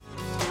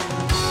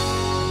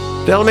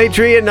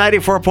Delamitri at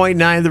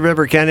 94.9 The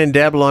River. Ken and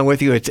Deb along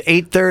with you. It's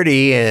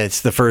 8:30 and it's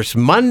the first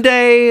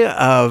Monday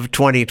of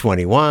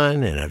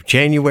 2021 and of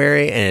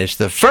January, and it's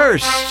the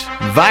first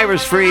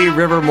virus-free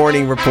River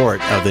Morning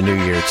Report of the new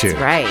year too.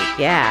 That's right,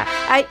 yeah.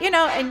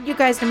 And you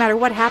guys, no matter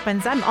what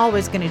happens, I'm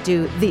always going to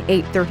do the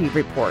 8:30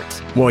 report.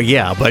 Well,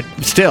 yeah, but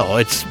still,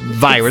 it's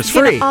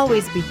virus-free. It's going to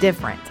always be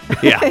different.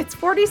 Yeah. It's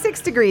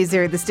 46 degrees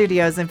here at the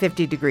studios and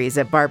 50 degrees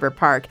at Barber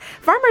Park.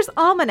 Farmer's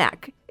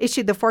Almanac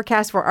issued the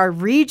forecast for our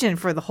region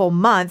for the whole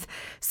month.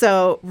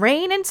 So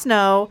rain and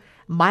snow,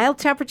 mild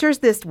temperatures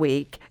this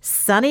week,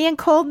 sunny and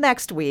cold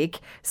next week,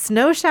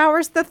 snow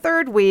showers the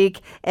third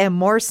week, and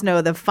more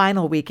snow the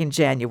final week in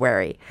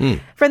January.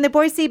 From the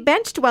Boise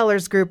Bench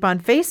Dwellers group on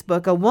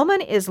Facebook, a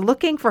woman is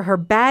looking for her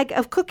bag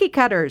of cookie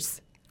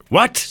cutters.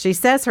 What? She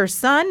says her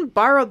son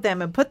borrowed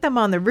them and put them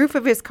on the roof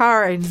of his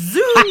car and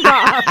zoomed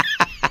off.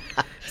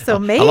 So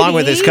maybe along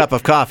with his cup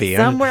of coffee.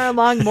 Somewhere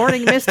along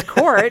Morning Mist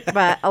Court.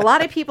 But a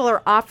lot of people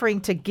are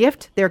offering to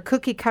gift their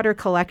cookie cutter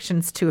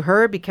collections to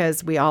her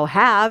because we all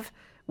have,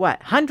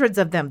 hundreds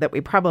of them that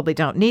we probably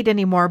don't need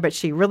anymore. But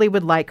she really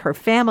would like her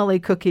family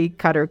cookie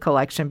cutter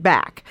collection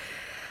back.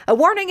 A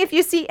warning if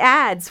you see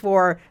ads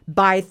for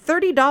buy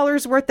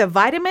 $30 worth of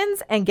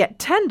vitamins and get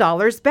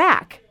 $10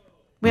 back.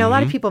 A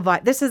lot of people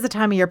buy, this is the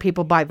time of year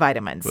people buy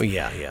vitamins. Well,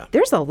 yeah.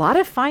 There's a lot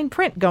of fine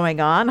print going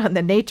on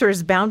the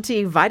Nature's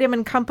Bounty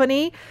Vitamin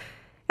Company.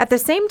 At the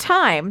same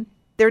time,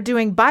 they're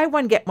doing buy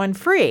one, get one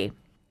free.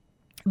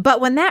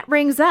 But when that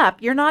rings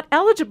up, you're not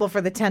eligible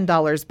for the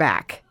 $10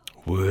 back.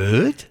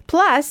 What?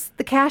 Plus,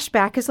 the cash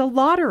back is a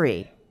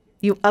lottery.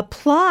 You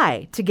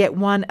apply to get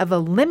one of a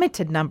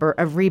limited number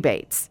of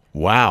rebates.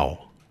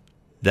 Wow.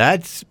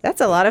 That's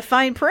a lot of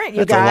fine print,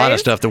 you guys. That's a lot of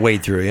stuff to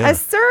wade through, yeah. A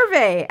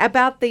survey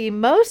about the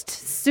most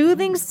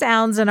soothing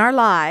sounds in our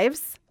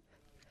lives.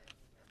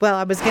 Well,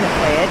 I was going to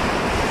play it.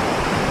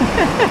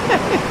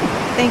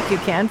 Thank you,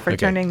 Ken, for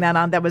turning that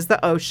on. That was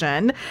the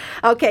ocean.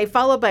 Okay,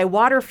 followed by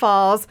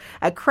waterfalls,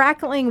 a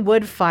crackling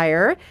wood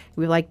fire.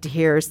 We like to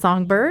hear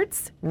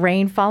songbirds,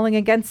 rain falling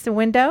against the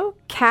window,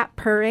 cat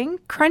purring,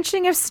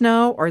 crunching of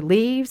snow or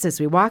leaves as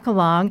we walk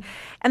along.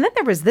 And then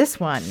there was this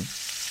one.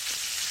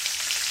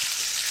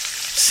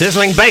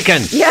 Sizzling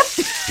bacon. Yep.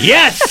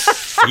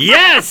 Yes.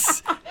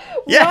 Yes.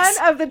 Yes.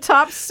 One of the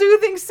top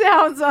soothing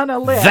sounds on a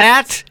list.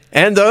 That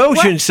and the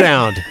ocean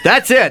sound.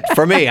 That's it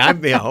for me.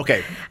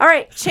 Okay. All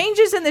right.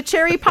 Changes in the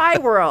cherry pie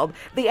world.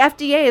 The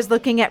FDA is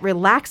looking at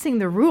relaxing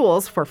the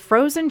rules for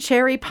frozen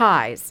cherry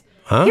pies.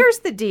 Huh? Here's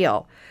the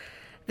deal.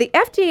 The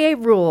FDA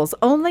rules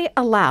only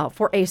allow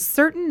for a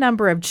certain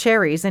number of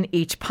cherries in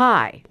each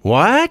pie.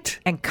 What?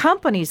 And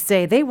companies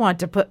say they want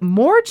to put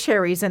more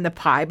cherries in the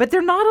pie, but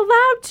they're not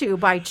allowed to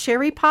by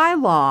cherry pie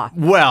law.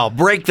 Well,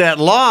 break that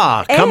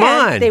law. Come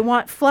on. They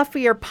want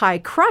fluffier pie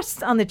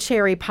crusts on the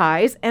cherry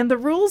pies, and the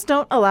rules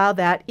don't allow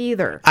that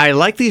either. I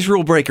like these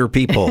rule breaker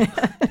people.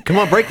 Come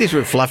on, break these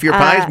with fluffier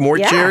pies, more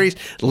cherries,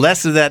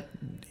 less of that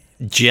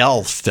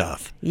gel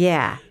stuff.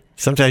 Yeah.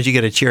 Sometimes you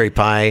get a cherry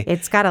pie.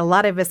 It's got a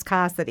lot of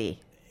viscosity.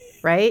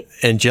 Right?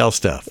 And gel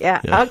stuff.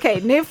 Yeah. Okay.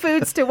 New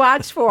foods to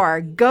watch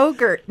for.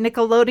 Go-Gurt,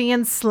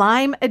 Nickelodeon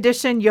Slime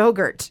Edition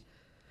Yogurt.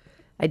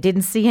 I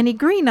didn't see any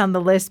green on the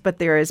list, but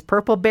there is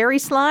purple berry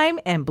slime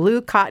and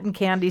blue cotton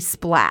candy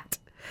splat.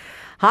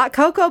 Hot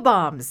cocoa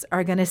bombs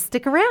are going to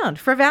stick around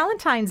for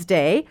Valentine's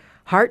Day.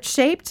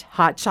 Heart-shaped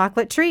hot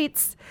chocolate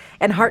treats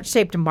and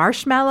heart-shaped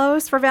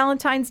marshmallows for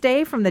Valentine's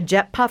Day from the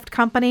Jet Puffed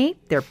Company.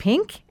 They're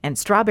pink and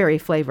strawberry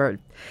flavored.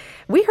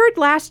 We heard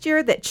last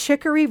year that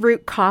chicory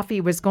root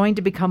coffee was going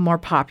to become more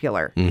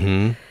popular.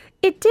 Mm-hmm.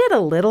 It did a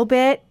little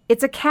bit.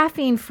 It's a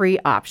caffeine-free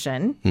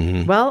option.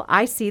 Mm-hmm. Well,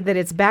 I see that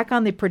it's back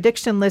on the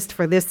prediction list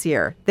for this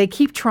year. They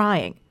keep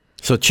trying.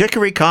 So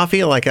chicory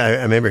coffee, like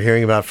I remember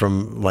hearing about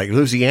from like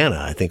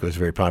Louisiana, I think it was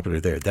very popular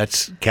there.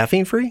 That's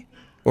caffeine-free?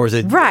 Or is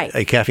it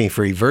a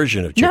caffeine-free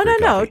version of chicory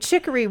coffee? No.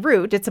 Chicory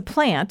root, it's a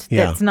plant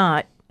that's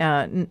not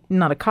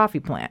a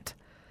coffee plant.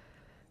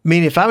 I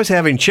mean, if I was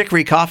having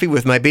chicory coffee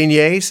with my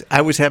beignets,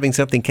 I was having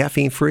something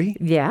caffeine-free?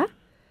 Yeah.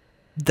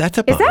 That's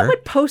a bummer. Is that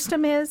what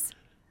Postum is?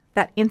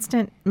 That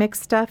instant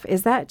mix stuff?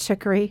 Is that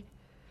chicory?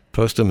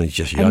 Postum is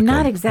just yuck. I'm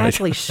not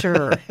exactly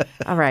sure.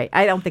 All right.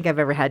 I don't think I've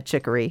ever had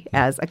chicory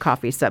as a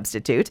coffee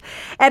substitute.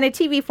 And a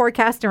TV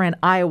forecaster in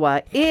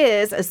Iowa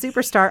is a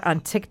superstar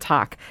on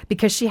TikTok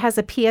because she has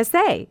a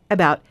PSA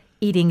about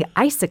eating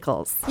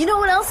icicles. You know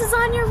what else is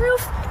on your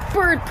roof?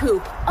 Bird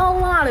poop. A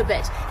lot of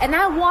it. And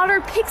that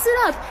water picks it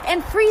up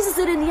and freezes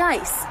it in the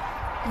ice.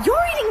 You're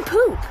eating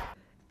poop.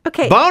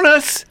 Okay.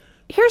 Bonus!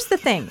 Here's the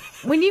thing.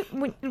 When you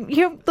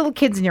have little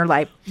kids in your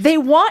life, they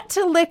want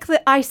to lick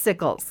the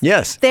icicles.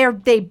 Yes.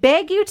 They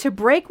beg you to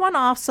break one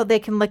off so they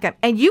can lick them.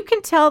 And you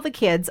can tell the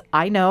kids,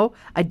 I know,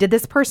 I did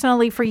this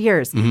personally for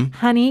years. Mm-hmm.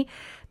 Honey,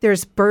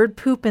 there's bird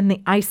poop in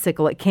the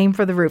icicle. It came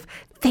for the roof.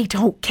 They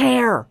don't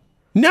care.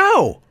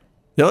 No,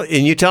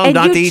 and you tell them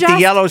not to eat the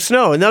yellow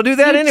snow, and they'll do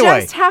that anyway.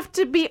 You just have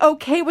to be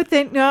okay with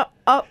it. No,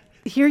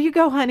 here you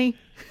go, honey.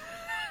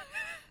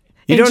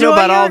 You don't know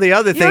about all the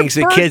other things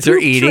that kids are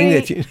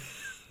eating.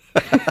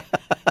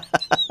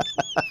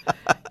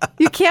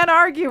 You can't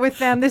argue with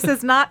them. This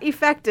is not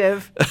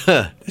effective.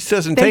 This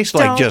doesn't They taste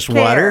like don't just care.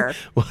 water.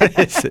 What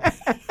is it?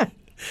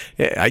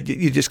 Yeah,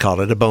 you just called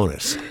it a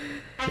bonus.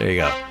 There you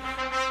go.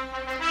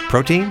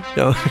 Protein?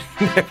 No,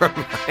 never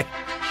mind.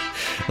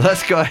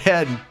 Let's go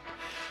ahead and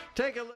take a look.